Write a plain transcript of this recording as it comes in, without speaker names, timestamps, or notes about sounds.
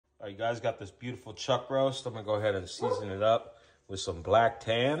All right, you guys, got this beautiful chuck roast. I'm gonna go ahead and season it up with some black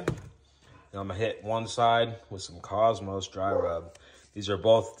tan. And I'm gonna hit one side with some Cosmos dry rub. These are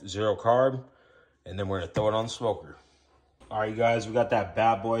both 0 carb, and then we're gonna throw it on the smoker. All right, you guys, we got that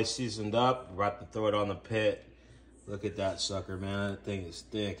bad boy seasoned up. We're about to throw it on the pit. Look at that sucker, man. That thing is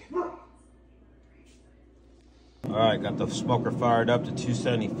thick. All right, got the smoker fired up to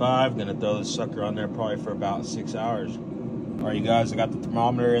 275. Gonna throw this sucker on there probably for about 6 hours. All right, you guys, I got the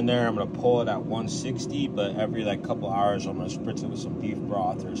thermometer in there. I'm gonna pull it at 160, but every like couple hours, I'm gonna spritz it with some beef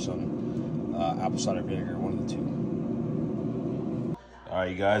broth or some apple cider vinegar, one of the two. All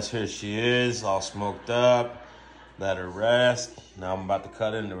right, you guys, here she is, all smoked up. Let her rest. Now I'm about to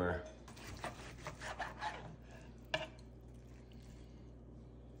cut into her.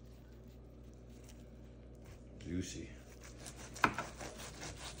 Juicy.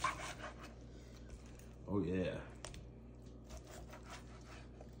 Oh yeah.